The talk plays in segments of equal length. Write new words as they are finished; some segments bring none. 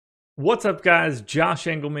What's up, guys? Josh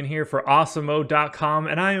Engleman here for Awesemo.com,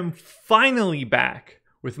 and I am finally back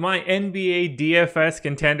with my NBA DFS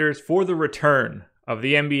contenders for the return of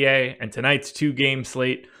the NBA and tonight's two-game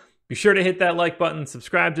slate. Be sure to hit that like button,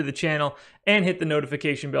 subscribe to the channel, and hit the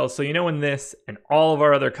notification bell so you know when this and all of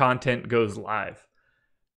our other content goes live.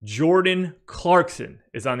 Jordan Clarkson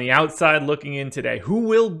is on the outside looking in today. Who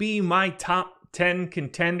will be my top 10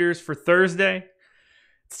 contenders for Thursday?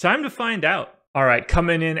 It's time to find out. All right,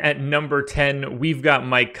 coming in at number 10, we've got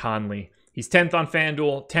Mike Conley. He's 10th on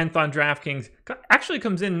FanDuel, 10th on DraftKings. Actually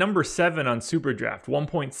comes in number 7 on SuperDraft,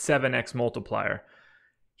 1.7x multiplier.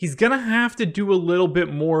 He's going to have to do a little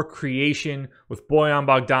bit more creation with Bojan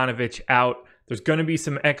Bogdanovic out. There's going to be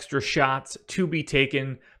some extra shots to be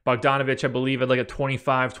taken. Bogdanovic, I believe, had like a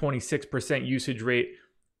 26% usage rate.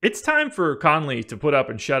 It's time for Conley to put up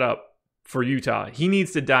and shut up for Utah. He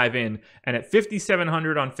needs to dive in. And at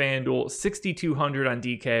 5,700 on FanDuel, 6,200 on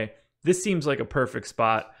DK, this seems like a perfect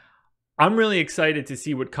spot. I'm really excited to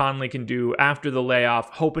see what Conley can do after the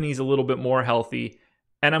layoff, hoping he's a little bit more healthy.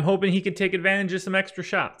 And I'm hoping he can take advantage of some extra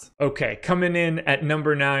shots. Okay, coming in at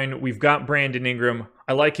number 9, we've got Brandon Ingram.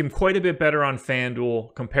 I like him quite a bit better on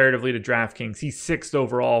FanDuel comparatively to DraftKings. He's 6th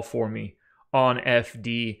overall for me on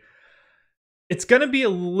FD. It's going to be a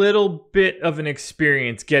little bit of an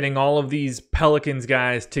experience getting all of these Pelicans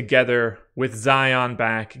guys together with Zion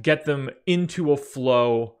back, get them into a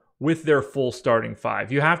flow with their full starting 5.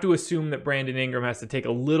 You have to assume that Brandon Ingram has to take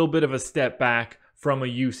a little bit of a step back from a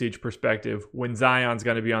usage perspective when Zion's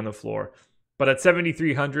going to be on the floor. But at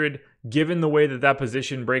 7,300, given the way that that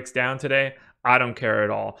position breaks down today, I don't care at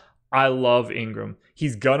all. I love Ingram.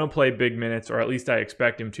 He's going to play big minutes, or at least I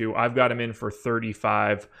expect him to. I've got him in for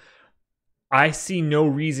 35. I see no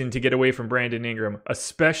reason to get away from Brandon Ingram,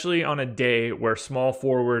 especially on a day where small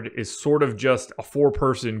forward is sort of just a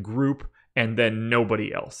 4-person group and then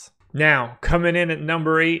nobody else. Now, coming in at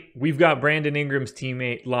number 8, we've got Brandon Ingram's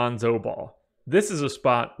teammate, Lonzo Ball. This is a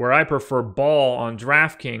spot where I prefer Ball on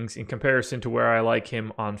DraftKings in comparison to where I like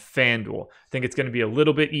him on FanDuel. I think it's going to be a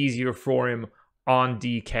little bit easier for him on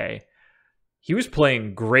DK. He was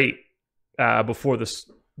playing great before the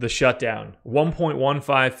shutdown.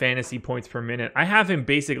 1.15 fantasy points per minute. I have him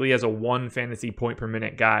basically as a 1 fantasy point per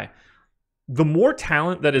minute guy. The more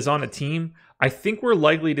talent that is on a team, I think we're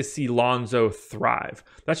likely to see Lonzo thrive.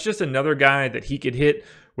 That's just another guy that he could hit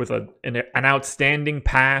with an outstanding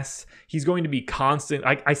pass. He's going to be constant.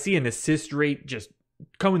 I see an assist rate just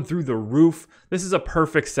coming through the roof. This is a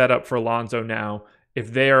perfect setup for Lonzo now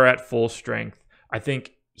if they are at full strength. I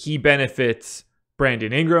think he benefits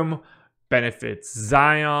Brandon Ingram, benefits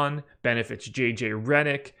Zion, benefits JJ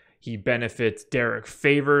Redick. He benefits Derek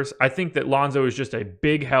Favors. I think that Lonzo is just a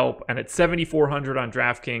big help. And at 7,400 on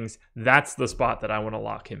DraftKings, that's the spot that I want to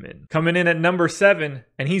lock him in. Coming in at number 7,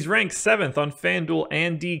 and he's ranked 7th on FanDuel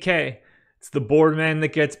and DK. It's the board man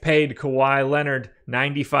that gets paid, Kawhi Leonard,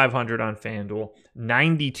 9,500 on FanDuel,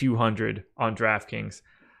 9,200 on DraftKings.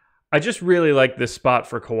 I just really like this spot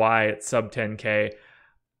for Kawhi at sub 10K.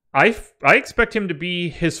 I expect him to be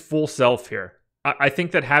his full self here. I think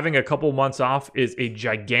that having a couple months off is a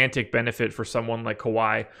gigantic benefit for someone like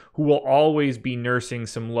Kawhi, who will always be nursing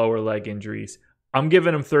some lower leg injuries. I'm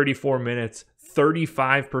giving him 34 minutes,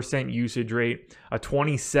 35% usage rate, a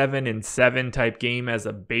 27-7 type game as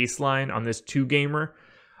a baseline on this 2-gamer.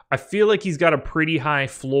 I feel like he's got a pretty high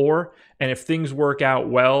floor, and if things work out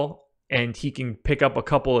well and he can pick up a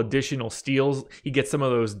couple additional steals, he gets some of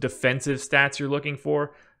those defensive stats you're looking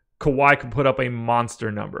for, Kawhi could put up a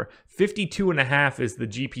monster number. 52.5 is the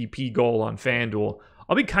GPP goal on FanDuel.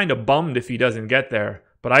 I'll be kind of bummed if he doesn't get there,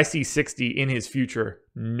 but I see 60 in his future,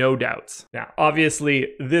 no doubts. Now,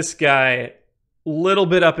 obviously, this guy, little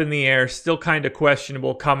bit up in the air, still kind of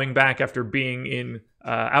questionable, coming back after being in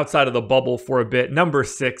outside of the bubble for a bit. Number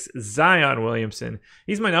 6, Zion Williamson.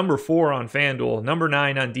 He's my number 4 on FanDuel, number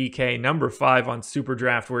 9 on DK, number 5 on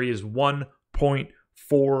SuperDraft, where he is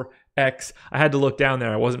 1.4x. I had to look down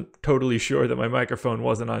there. I wasn't totally sure that my microphone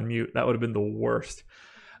wasn't on mute. That would have been the worst.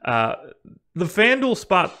 The FanDuel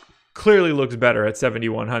spot clearly looks better at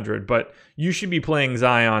 7,100, but you should be playing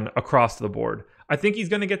Zion across the board. I think he's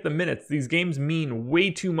going to get the minutes. These games mean way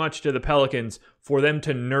too much to the Pelicans for them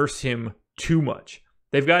to nurse him too much.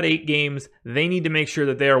 They've got 8 games. They need to make sure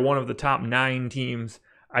that they are one of the top 9 teams.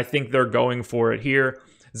 I think they're going for it here.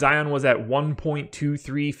 Zion was at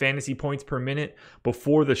 1.23 fantasy points per minute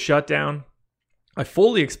before the shutdown. I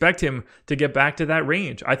fully expect him to get back to that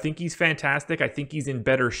range. I think he's fantastic. I think he's in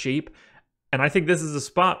better shape. And I think this is a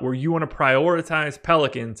spot where you want to prioritize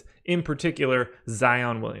Pelicans, in particular,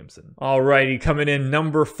 Zion Williamson. Alrighty, coming in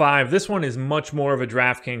number 5. This one is much more of a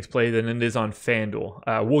DraftKings play than it is on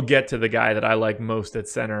FanDuel. We'll get to the guy that I like most at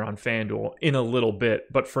center on FanDuel in a little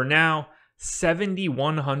bit. But for now,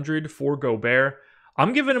 7,100 for Gobert.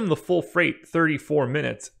 I'm giving him the full freight, 34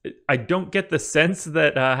 minutes. I don't get the sense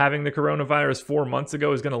that having the coronavirus 4 months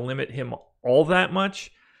ago is going to limit him all that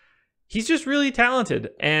much. He's just really talented,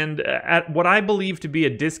 and at what I believe to be a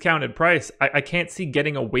discounted price, I can't see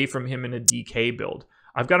getting away from him in a DK build.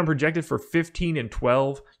 I've got him projected for 15 and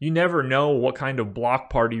 12. You never know what kind of block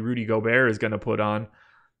party Rudy Gobert is going to put on.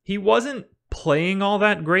 He wasn't playing all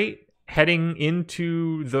that great heading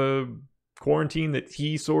into the quarantine that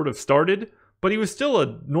he sort of started, but he was still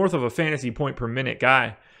a north of a fantasy point per minute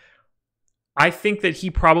guy. I think that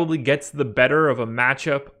he probably gets the better of a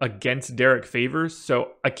matchup against Derek Favors,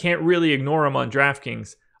 so I can't really ignore him on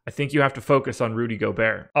DraftKings. I think you have to focus on Rudy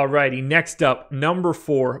Gobert. Alrighty, next up, number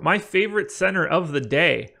 4, my favorite center of the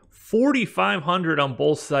day, 4,500 on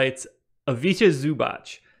both sites, Ivica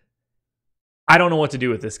Zubac. I don't know what to do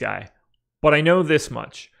with this guy, but I know this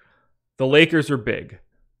much. The Lakers are big.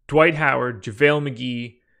 Dwight Howard, JaVale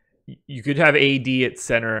McGee, you could have AD at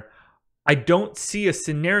center. I don't see a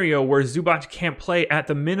scenario where Zubac can't play at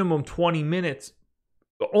the minimum 20 minutes.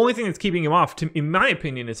 The only thing that's keeping him off, in my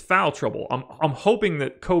opinion, is foul trouble. I'm hoping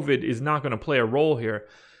that COVID is not going to play a role here.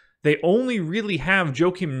 They only really have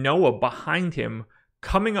Joakim Noah behind him,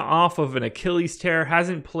 coming off of an Achilles tear,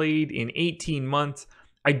 hasn't played in 18 months.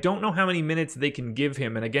 I don't know how many minutes they can give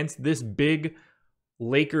him, and against this big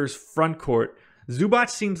Lakers front court, Zubac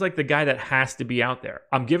seems like the guy that has to be out there.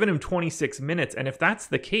 I'm giving him 26 minutes, and if that's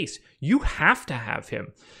the case, you have to have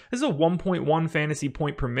him. This is a 1.1 fantasy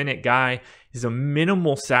point per minute guy. He's a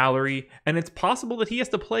minimal salary, and it's possible that he has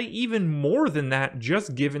to play even more than that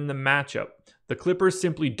just given the matchup. The Clippers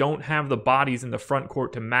simply don't have the bodies in the front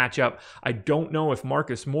court to match up. I don't know if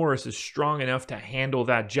Marcus Morris is strong enough to handle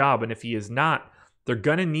that job, and if he is not, they're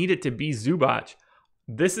going to need it to be Zubac.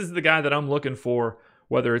 This is the guy that I'm looking for.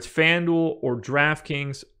 Whether it's FanDuel or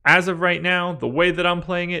DraftKings, as of right now, the way that I'm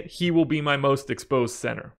playing it, he will be my most exposed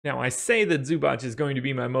center. Now, I say that Zubac is going to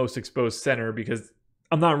be my most exposed center because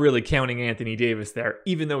I'm not really counting Anthony Davis there,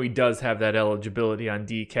 even though he does have that eligibility on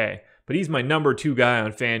DK. But he's my number 2 guy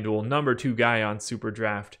on FanDuel, number 2 guy on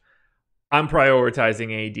SuperDraft. I'm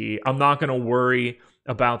prioritizing AD. I'm not going to worry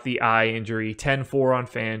about the eye injury. 10-4 on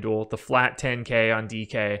FanDuel, the flat 10K on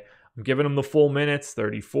DK. I'm giving him the full minutes,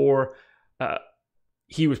 34.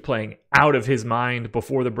 He was playing out of his mind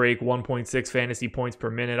before the break, 1.6 fantasy points per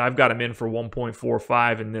minute. I've got him in for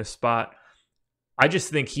 1.45 in this spot. I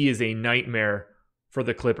just think he is a nightmare for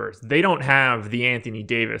the Clippers. They don't have the Anthony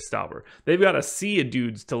Davis stopper. They've got a sea of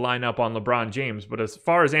dudes to line up on LeBron James, but as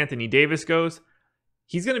far as Anthony Davis goes,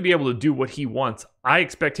 he's going to be able to do what he wants. I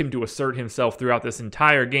expect him to assert himself throughout this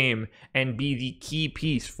entire game and be the key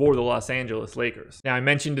piece for the Los Angeles Lakers. Now, I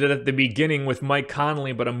mentioned it at the beginning with Mike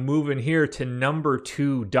Conley, but I'm moving here to number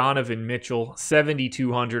 2, Donovan Mitchell,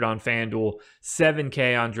 7,200 on FanDuel,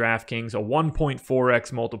 7K on DraftKings, a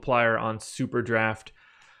 1.4x multiplier on SuperDraft.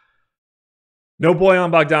 No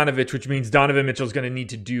Bojan Bogdanovic, which means Donovan Mitchell is going to need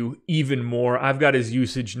to do even more. I've got his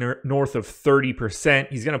usage north of 30%.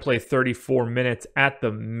 He's going to play 34 minutes at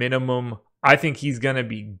the minimum. I think he's going to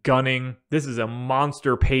be gunning. This is a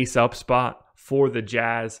monster pace up spot for the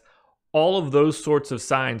Jazz. All of those sorts of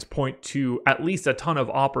signs point to at least a ton of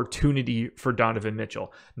opportunity for Donovan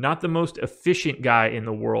Mitchell. Not the most efficient guy in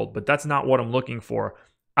the world, but that's not what I'm looking for.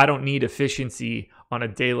 I don't need efficiency on a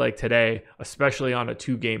day like today, especially on a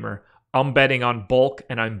 2-gamer. I'm betting on bulk,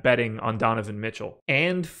 and I'm betting on Donovan Mitchell.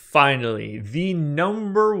 And finally, the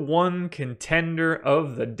number 1 contender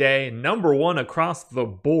of the day, number 1 across the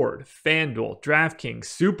board, FanDuel, DraftKings,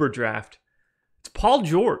 SuperDraft. It's Paul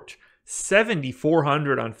George,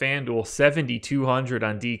 7,400 on FanDuel, 7,200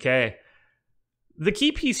 on DK. The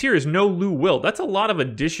key piece here is no Lou Will. That's a lot of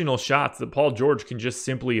additional shots that Paul George can just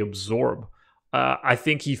simply absorb. I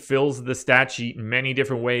think he fills the stat sheet in many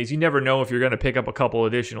different ways. You never know if you're going to pick up a couple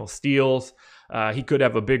additional steals. He could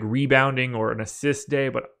have a big rebounding or an assist day,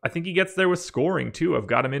 but I think he gets there with scoring too. I've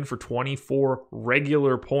got him in for 24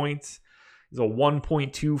 regular points. He's a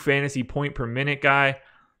 1.2 fantasy point per minute guy.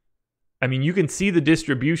 I mean, you can see the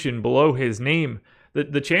distribution below his name.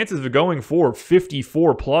 The chances of going for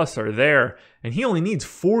 54 plus are there, and he only needs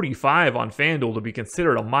 45 on FanDuel to be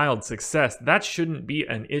considered a mild success. That shouldn't be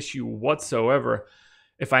an issue whatsoever.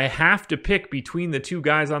 If I have to pick between the 2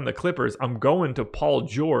 guys on the Clippers, I'm going to Paul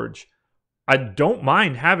George. I don't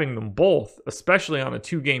mind having them both, especially on a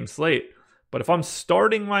 2-game slate, but if I'm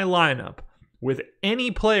starting my lineup with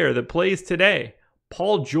any player that plays today,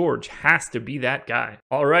 Paul George has to be that guy.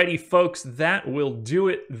 Alrighty, folks, that will do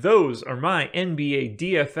it. Those are my NBA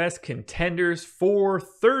DFS contenders for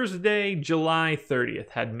Thursday, July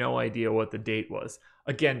 30th. Had no idea what the date was.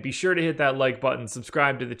 Again, be sure to hit that like button,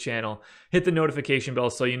 subscribe to the channel, hit the notification bell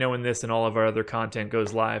so you know when this and all of our other content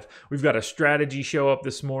goes live. We've got a strategy show up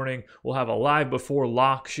this morning. We'll have a live before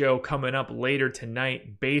lock show coming up later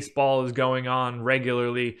tonight. Baseball is going on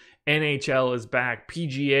regularly. NHL is back.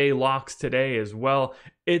 PGA locks today as well.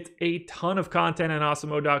 It's a ton of content on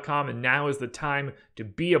Awesemo.com, and now is the time to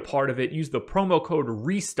be a part of it. Use the promo code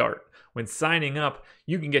RESTART. When signing up,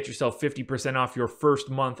 you can get yourself 50% off your first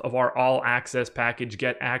month of our all access package.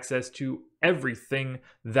 Get access to everything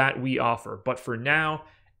that we offer. But for now,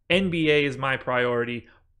 NBA is my priority.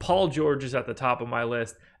 Paul George is at the top of my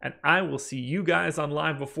list. And I will see you guys on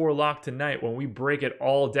Live Before Lock tonight when we break it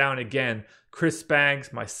all down again. Chris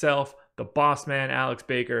Spags, myself, the boss man, Alex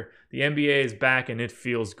Baker. The NBA is back and it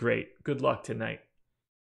feels great. Good luck tonight.